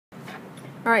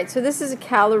All right, so this is a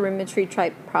calorimetry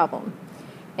type problem.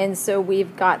 And so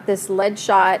we've got this lead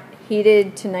shot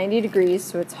heated to 90 degrees,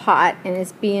 so it's hot, and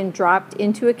it's being dropped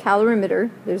into a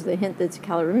calorimeter. There's the hint that it's a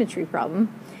calorimetry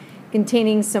problem,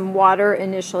 containing some water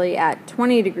initially at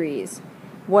 20 degrees.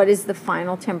 What is the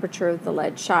final temperature of the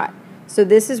lead shot? So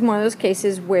this is one of those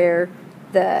cases where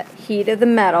the heat of the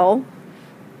metal,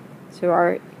 so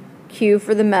our Q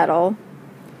for the metal,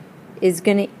 is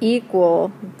going to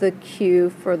equal the Q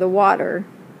for the water.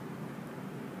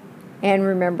 And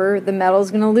remember, the metal is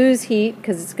going to lose heat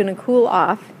because it's going to cool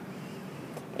off.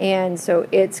 And so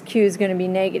its Q is going to be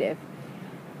negative.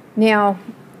 Now,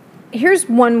 here's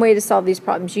one way to solve these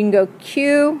problems. You can go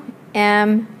Q,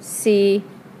 M, C,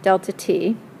 delta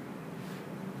T.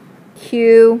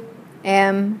 Q,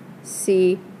 M,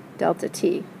 C, delta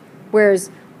T. Whereas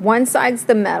one side's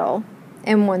the metal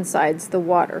and one side's the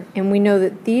water. And we know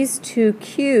that these two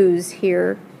Q's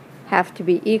here have to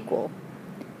be equal.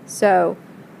 So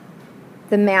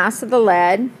the mass of the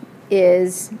lead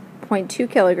is 0.2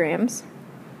 kilograms.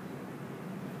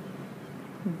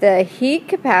 The heat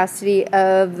capacity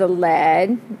of the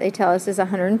lead, they tell us, is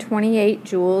 128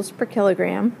 joules per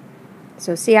kilogram.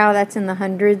 So see how that's in the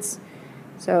hundreds?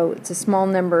 So it's a small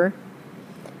number.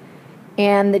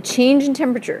 And the change in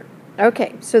temperature.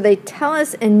 Okay, so they tell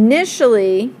us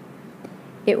initially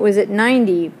it was at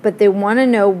 90, but they want to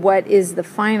know what is the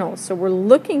final. So we're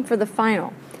looking for the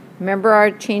final. Remember, our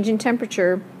change in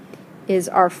temperature is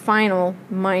our final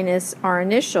minus our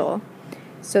initial.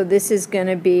 So this is going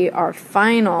to be our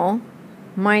final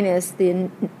minus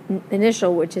the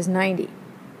initial, which is 90.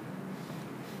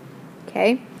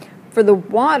 Okay, for the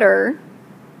water,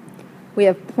 we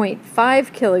have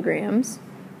 0.5 kilograms.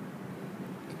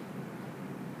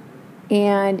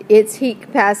 And its heat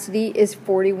capacity is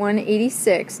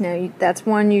 4186. Now, that's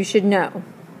one you should know.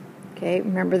 Okay,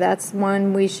 remember, that's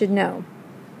one we should know.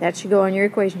 That should go on your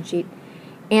equation sheet.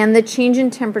 And the change in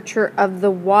temperature of the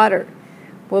water.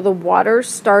 Well, the water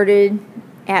started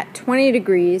at 20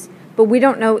 degrees, but we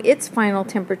don't know its final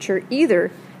temperature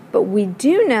either. But we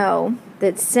do know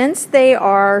that since they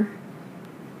are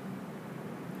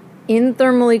in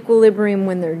thermal equilibrium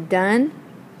when they're done,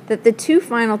 that the two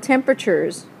final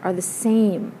temperatures are the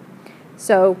same.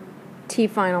 So T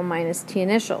final minus T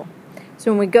initial.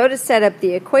 So when we go to set up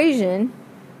the equation,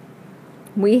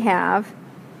 we have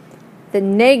the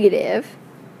negative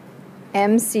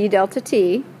MC delta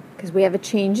T, because we have a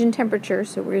change in temperature,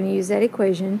 so we're going to use that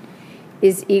equation,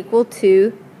 is equal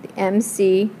to the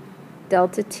MC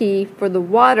delta T for the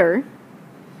water.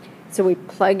 So we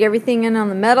plug everything in on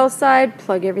the metal side,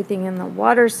 plug everything in the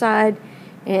water side,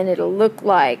 and it'll look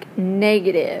like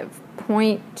negative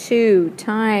 0.2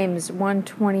 times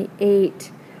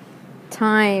 128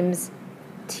 times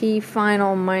T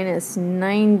final minus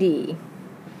 90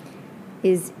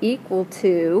 is equal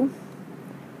to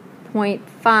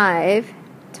 0.5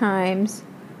 times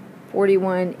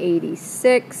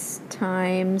 4186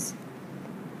 times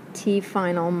T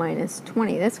final minus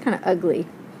 20. That's kind of ugly,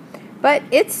 but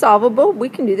it's solvable. We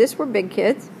can do this. We're big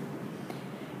kids.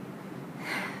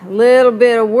 A little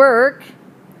bit of work,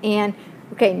 and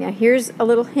okay, now here's a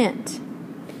little hint.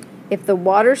 If the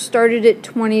water started at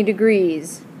 20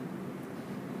 degrees,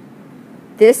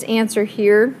 this answer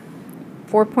here,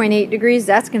 4.8 degrees,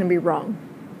 that's going to be wrong.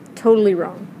 Totally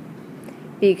wrong.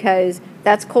 Because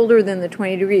that's colder than the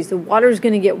 20 degrees. The water is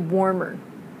going to get warmer.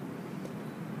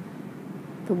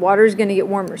 The water is going to get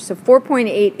warmer. So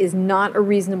 4.8 is not a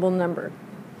reasonable number.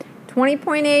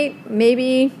 20.8,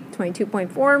 maybe.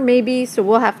 22.4, maybe. So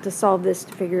we'll have to solve this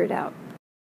to figure it out.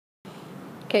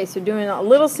 Okay, so doing a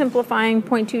little simplifying,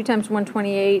 0.2 times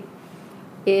 128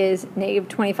 is negative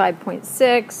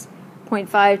 25.6.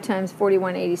 0.5 times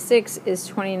 4186 is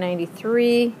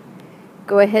 2093.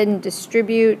 Go ahead and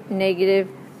distribute negative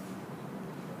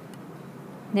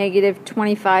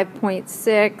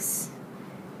 25.6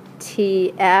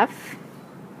 TF.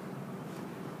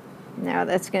 Now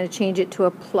that's going to change it to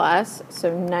a plus,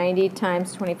 so 90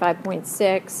 times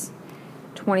 25.6,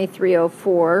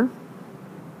 2304,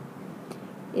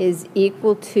 is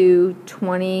equal to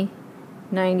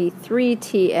 2093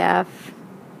 TF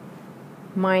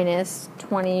minus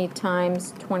 20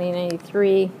 times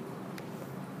 2093.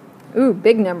 Ooh,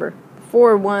 big number,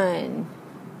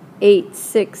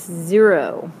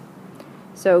 41860.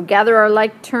 So gather our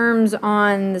like terms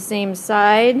on the same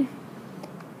side.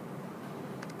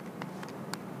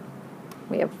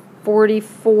 We have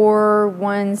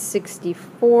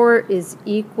 44,164 is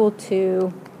equal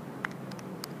to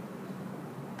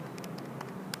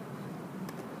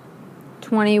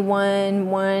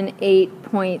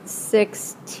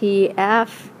 2118.6 TF,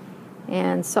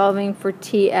 And solving for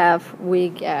TF, we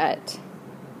get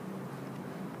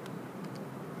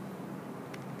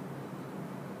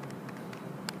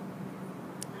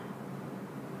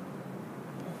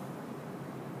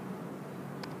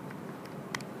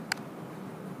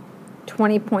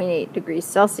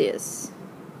 (20.8°C).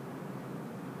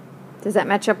 Does that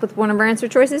match up with one of our answer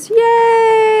choices?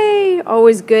 Yay!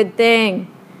 Always good thing.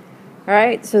 All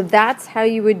right, so that's how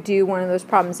you would do one of those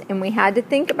problems. And we had to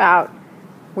think about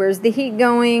where's the heat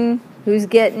going, who's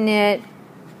getting it,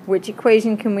 which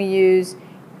equation can we use,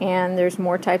 and there's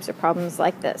more types of problems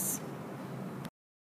like this.